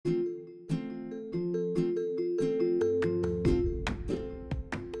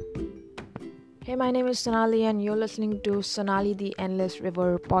Hey, my name is Sonali, and you're listening to Sonali the Endless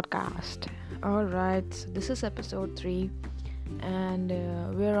River podcast. Alright, so this is episode 3, and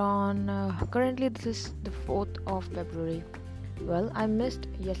we're on currently, this is the 4th of February. Well, I missed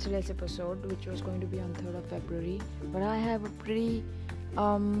yesterday's episode, which was going to be on 3rd of February, but I have a pretty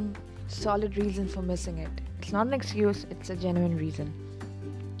solid reason for missing it. It's not an excuse, it's a genuine reason.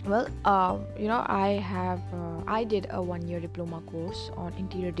 Well, I did a 1-year diploma course on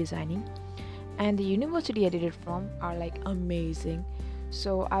interior designing, and the university I did it from are like amazing.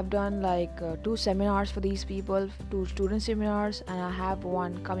 So I've done like 2 seminars for these people, 2 student seminars, and I have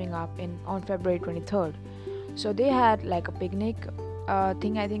one coming up on February 23rd. So they had like a picnic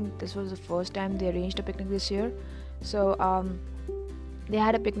thing. I think this was the first time they arranged a picnic this year. So they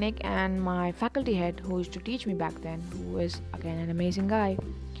had a picnic, and my faculty head, who used to teach me back then, who is again an amazing guy,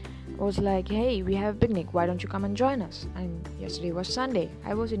 was like, hey, we have a picnic, why don't you come and join us? And yesterday was Sunday.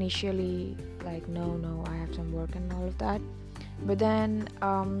 I was initially like, no, I have some work and all of that. But then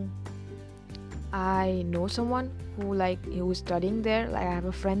I know someone who was studying there. Like, I have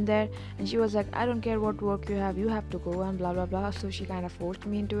a friend there, and she was like, I don't care what work you have to go, and blah blah blah. So she kind of forced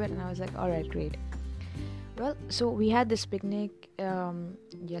me into it, and I was like, alright, great. Well, so we had this picnic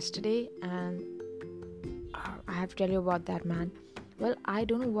yesterday, and I have to tell you about that, man. Well, I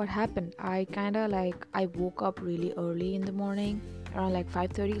don't know what happened. I woke up really early in the morning, around like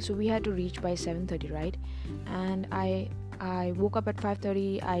 5:30. So we had to reach by 7:30, right? And I woke up at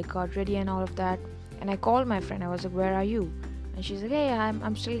 5:30. I got ready and all of that, and I called my friend. I was like, "Where are you?" And she's like, "Hey,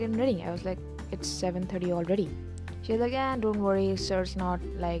 I'm still getting ready." I was like, "It's 7:30 already." She's like, "Yeah, don't worry, sir. It's not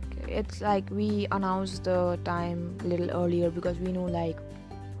like it's like we announced the time a little earlier because we know like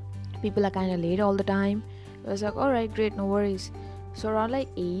people are kind of late all the time." I was like, "Alright, great, no worries." So around like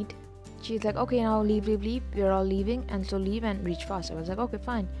 8, she's like, okay, now leave, we're all leaving, and so leave and reach fast. I was like, okay,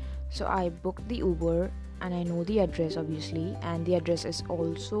 fine. So I booked the Uber, and I know the address obviously, and the address is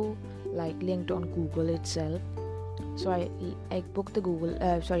also like linked on Google itself. So I booked the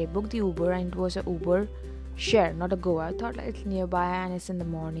booked the Uber, and it was a Uber share, not a go. I thought like it's nearby and it's in the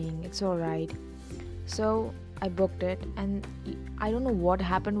morning, it's alright. So I booked it, and I don't know what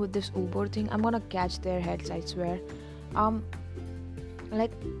happened with this Uber thing. I'm gonna catch their heads, I swear.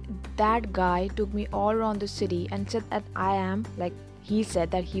 Like, that guy took me all around the city and said that he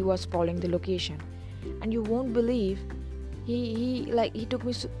said that he was following the location, and you won't believe, he took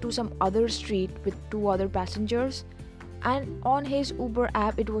me to some other street with 2 other passengers, and on his Uber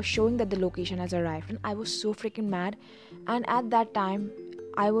app it was showing that the location has arrived, and I was so freaking mad. And at that time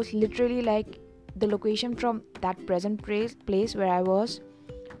I was literally like, the location from that present place where I was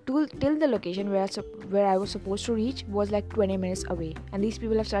till the location where I was supposed to reach was like 20 minutes away, and these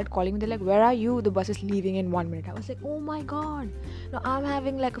people have started calling me. They're like, where are you? The bus is leaving in 1 minute. I was like, oh my god. Now I'm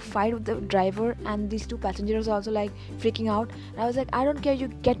having like a fight with the driver, and these 2 passengers are also like freaking out, and I was like, I don't care, you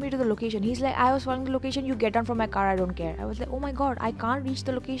get me to the location. He's like, I was following the location, you get down from my car, I don't care. I was like, oh my god, I can't reach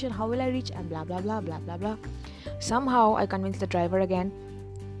the location, how will I reach? And blah blah blah blah blah blah. Somehow I convinced the driver again,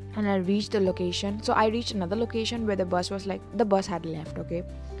 and I reached the location. So I reached another location where the bus had left, okay?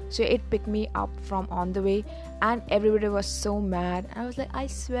 So it picked me up from on the way, and everybody was so mad. I was like, I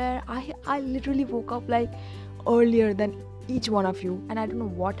swear, I literally woke up like earlier than each one of you, and I don't know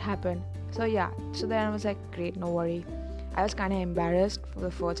what happened. So yeah, so then I was like, great, no worry. I was kind of embarrassed for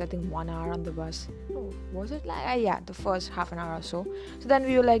the first, I think, 1 hour on the bus. Oh, was it like, yeah, the first half an hour or so. So then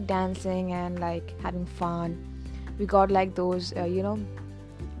we were like dancing and like having fun. We got like those,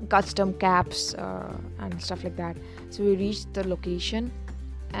 custom caps and stuff like that. So we reached the location,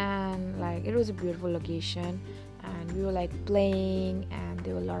 and like it was a beautiful location, and we were like playing, and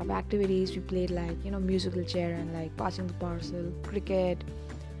there were a lot of activities. We played like musical chair and like passing the parcel, cricket.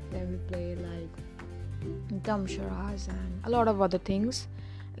 Then we played like damsharas and a lot of other things.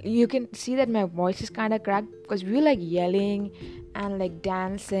 You can see that my voice is kind of cracked because we were like yelling and like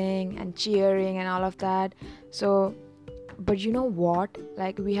dancing and cheering and all of that. So but you know what,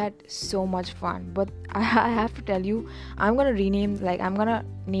 like, we had so much fun. But I have to tell you, I'm gonna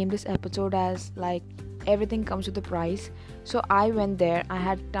name this episode as like everything comes with a price. So I went there, I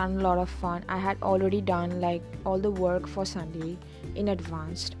had done a lot of fun. I had already done like all the work for Sunday in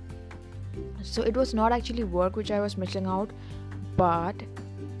advance, so it was not actually work which I was missing out. But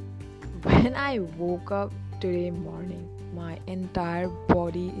when I woke up today morning, my entire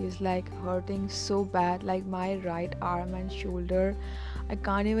body is like hurting so bad, like my right arm and shoulder. I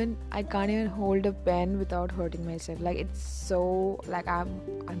can't even hold a pen without hurting myself. Like, it's so like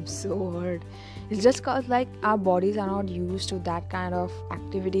I'm so hurt. It's just cause like our bodies are not used to that kind of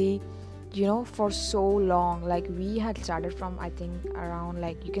activity, for so long. Like, we had started from, I think, around,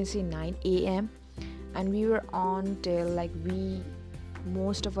 like, you can say 9 a.m. and we were on till like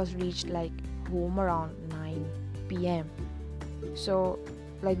most of us reached like home around 9 p.m. So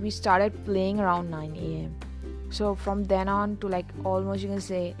like we started playing around 9 a.m. So from then on to like almost you can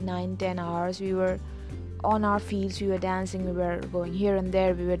say 9-10 hours we were on our fields, we were dancing, we were going here and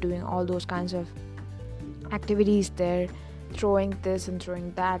there, we were doing all those kinds of activities there, throwing this and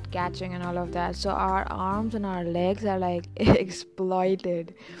throwing that, catching and all of that. So our arms and our legs are like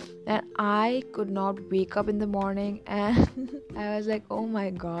exploited, and I could not wake up in the morning, and I was like, oh my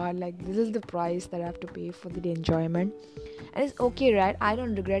god, like this is the price that I have to pay for the enjoyment. And it's okay, right? I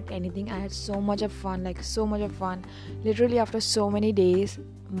don't regret anything. I had so much of fun, like so much of fun. Literally after so many days,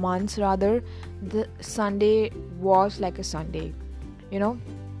 months rather, the Sunday was like a Sunday, you know,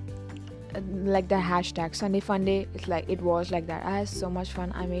 like the hashtag Sunday Fun Day. It's like it was like that. I had so much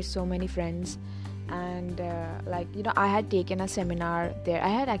fun. I made so many friends, and like you know, I had taken a seminar there. I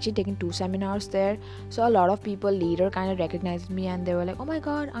had actually taken 2 seminars there. So a lot of people later kind of recognized me, and they were like, "Oh my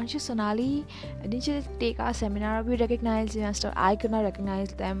God, aren't you Sonali? Didn't you take our seminar? We recognized you and stuff." I could not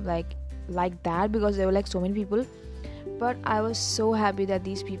recognize them like that because there were like so many people. But I was so happy that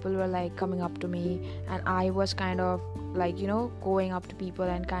these people were like coming up to me, and I was kind of like, you know, going up to people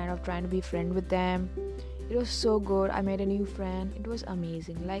and kind of trying to be friend with them. It was so good. I made a new friend. It was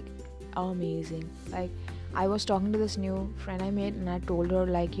amazing, like amazing. Like I was talking to this new friend I made, and I told her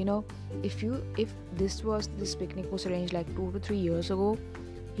like, you know, if this picnic was arranged like 2 to 3 years ago,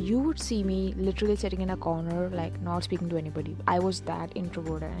 you would see me literally sitting in a corner, like not speaking to anybody. I was that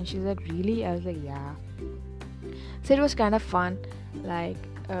introverted. And she's like, really? I was like, yeah. So it was kind of fun, like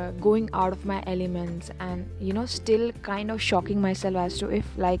going out of my elements, and you know, still kind of shocking myself as to if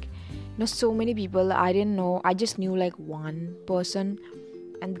like, you know, so many people I didn't know. I just knew like one person,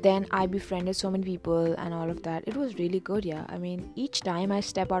 and then I befriended so many people and all of that. It was really good. Yeah, I mean, each time I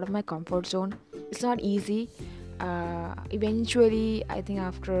step out of my comfort zone, it's not easy. Eventually I think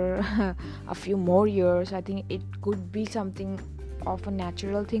after a few more years, I think it could be something of a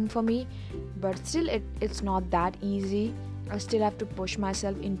natural thing for me, but still it's not that easy. I still have to push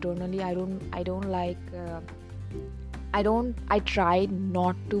myself internally. I try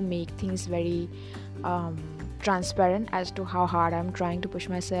not to make things very transparent as to how hard I'm trying to push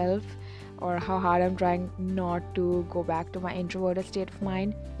myself, or how hard I'm trying not to go back to my introverted state of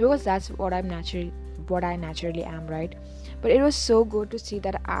mind, because that's what I naturally am, right? But it was so good to see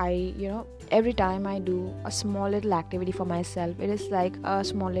that I, you know, every time I do a small little activity for myself, it is like a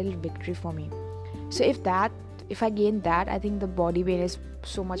small little victory for me. So if I gain that, I think the body weight is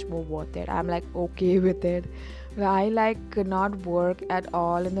so much more worth it. I'm like okay with it. I like could not work at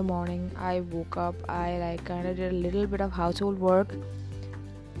all in the morning. I woke up, I like kind of did a little bit of household work,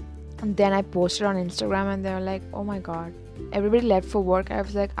 and then I posted on Instagram, and they were like, oh my god, everybody left for work. I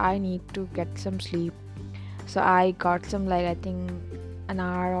was like, I need to get some sleep. So I got some, like, I think an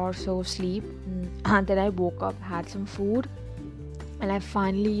hour or so of sleep, and then I woke up, had some food, and I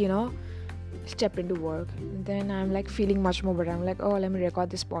finally, you know, stepped into work. And then I'm like feeling much more better. I'm like, oh, let me record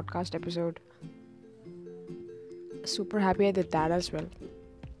this podcast episode. Super happy I did that as well.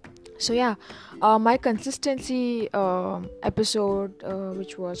 So yeah, my consistency episode,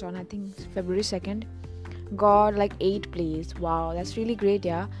 which was on I think February 2nd, got like 8 plays. Wow, that's really great.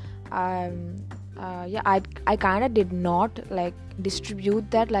 Yeah. I kind of did not like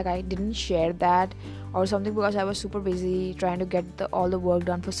distribute that, like I didn't share that or something, because I was super busy trying to get all the work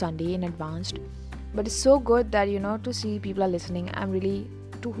done for Sunday in advance. But it's so good that, you know, to see people are listening. I'm really,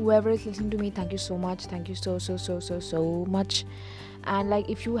 to whoever is listening to me, thank you so much. Thank you so much. And like,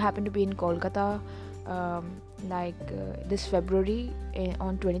 if you happen to be in Kolkata, this February,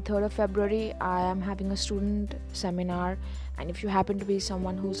 on 23rd of February, I am having a student seminar. And if you happen to be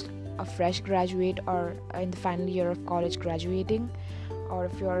someone who's a fresh graduate, or in the final year of college graduating, or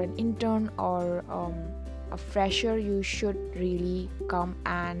if you're an intern or a fresher, you should really come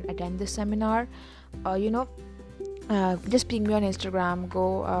and attend this seminar. Just ping me on Instagram,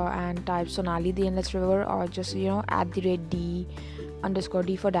 go and type Sonali the Endless River, or just, you know, @D_D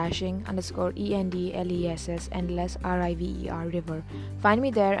for dashing _ENDLESS endless RIVER river. Find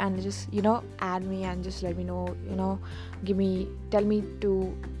me there and just, you know, add me and just let me know, you know,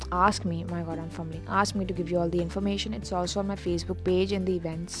 ask me, my god, I'm fumbling, ask me to give you all the information. It's also on my Facebook page in the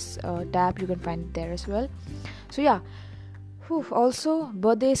events tab. You can find it there as well. So yeah. Also,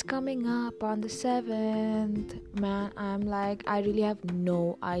 birthday is coming up on the 7th. Man, I really have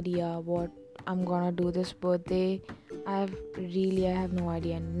no idea what I'm gonna do this birthday. I have no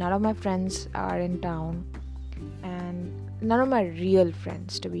idea. None of my friends are in town, and none of my real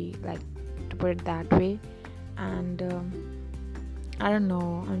friends, to put it that way. And I don't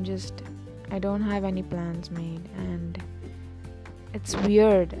know, I'm just I don't have any plans made, and it's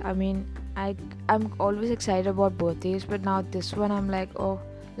weird. I mean, I'm always excited about birthdays, but now this one I'm like, oh,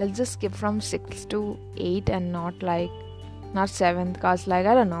 let's just skip from 6 to 8 and not 7th, cause like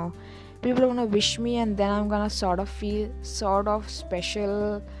I don't know, people are gonna wish me and then I'm gonna sort of feel sort of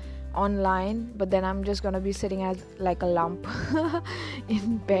special online, but then I'm just gonna be sitting as like a lump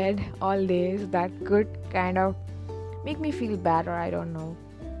in bed all day. So that could kind of make me feel bad, or I don't know,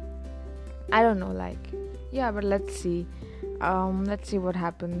 like, yeah, but let's see. Let's see what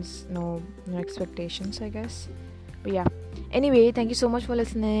happens. No expectations, I guess. But yeah, anyway, thank you so much for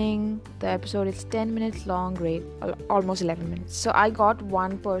listening. The episode is 10 minutes long. Great. Almost 11 minutes. So I got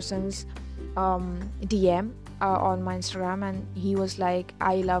one person's DM on my Instagram, and he was like,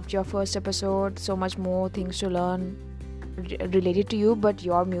 I loved your first episode, so much more things to learn related to you, but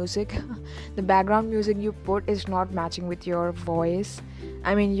your music the background music you put is not matching with your voice.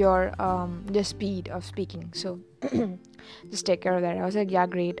 I mean your the speed of speaking. So just take care of that. I was like, yeah,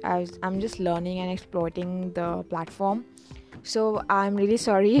 great. I'm just learning and exploiting the platform, so I'm really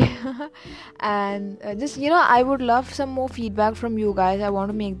sorry. And just, I would love some more feedback from you guys. I want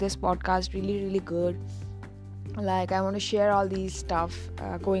to make this podcast really, really good. Like, I want to share all these stuff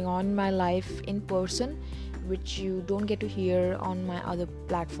going on in my life in person, which you don't get to hear on my other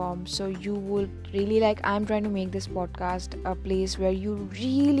platforms. So you would really like, I'm trying to make this podcast a place where you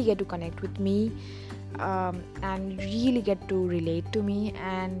really get to connect with me, and really get to relate to me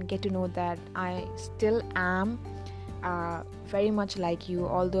and get to know that I still am very much like you,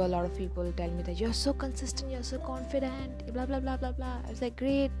 although a lot of people tell me that you're so consistent, you're so confident, blah blah blah blah blah. I was like,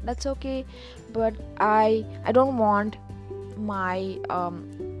 great, that's okay, but I don't want my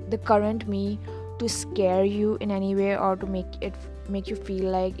the current me to scare you in any way, or to make you feel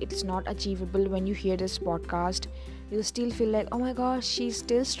like it's not achievable. When you hear this podcast, you'll still feel like, oh my gosh, she's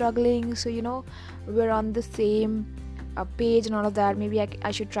still struggling, so we're on the same page and all of that. Maybe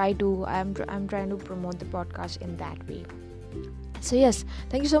I should try to. I'm trying to promote the podcast in that way. So yes,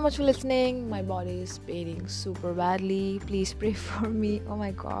 thank you so much for listening. My body is paining super badly. Please pray for me. Oh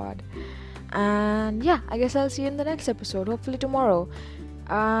my god. And yeah, I guess I'll see you in the next episode, hopefully tomorrow.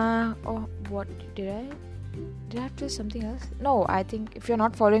 Oh, what did I have to say something else? No, I think if you're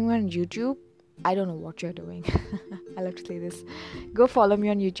not following me on YouTube, I don't know what you're doing. I love to say this. Go follow me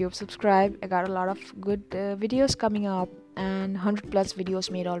on YouTube, subscribe. I got a lot of good videos coming up, and 100 plus videos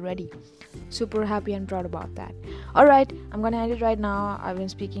made already. Super happy and proud about that. Alright, I'm gonna end it right now. I've been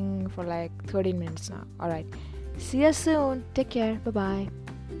speaking for like 13 minutes now. Alright, see you soon. Take care. Bye bye.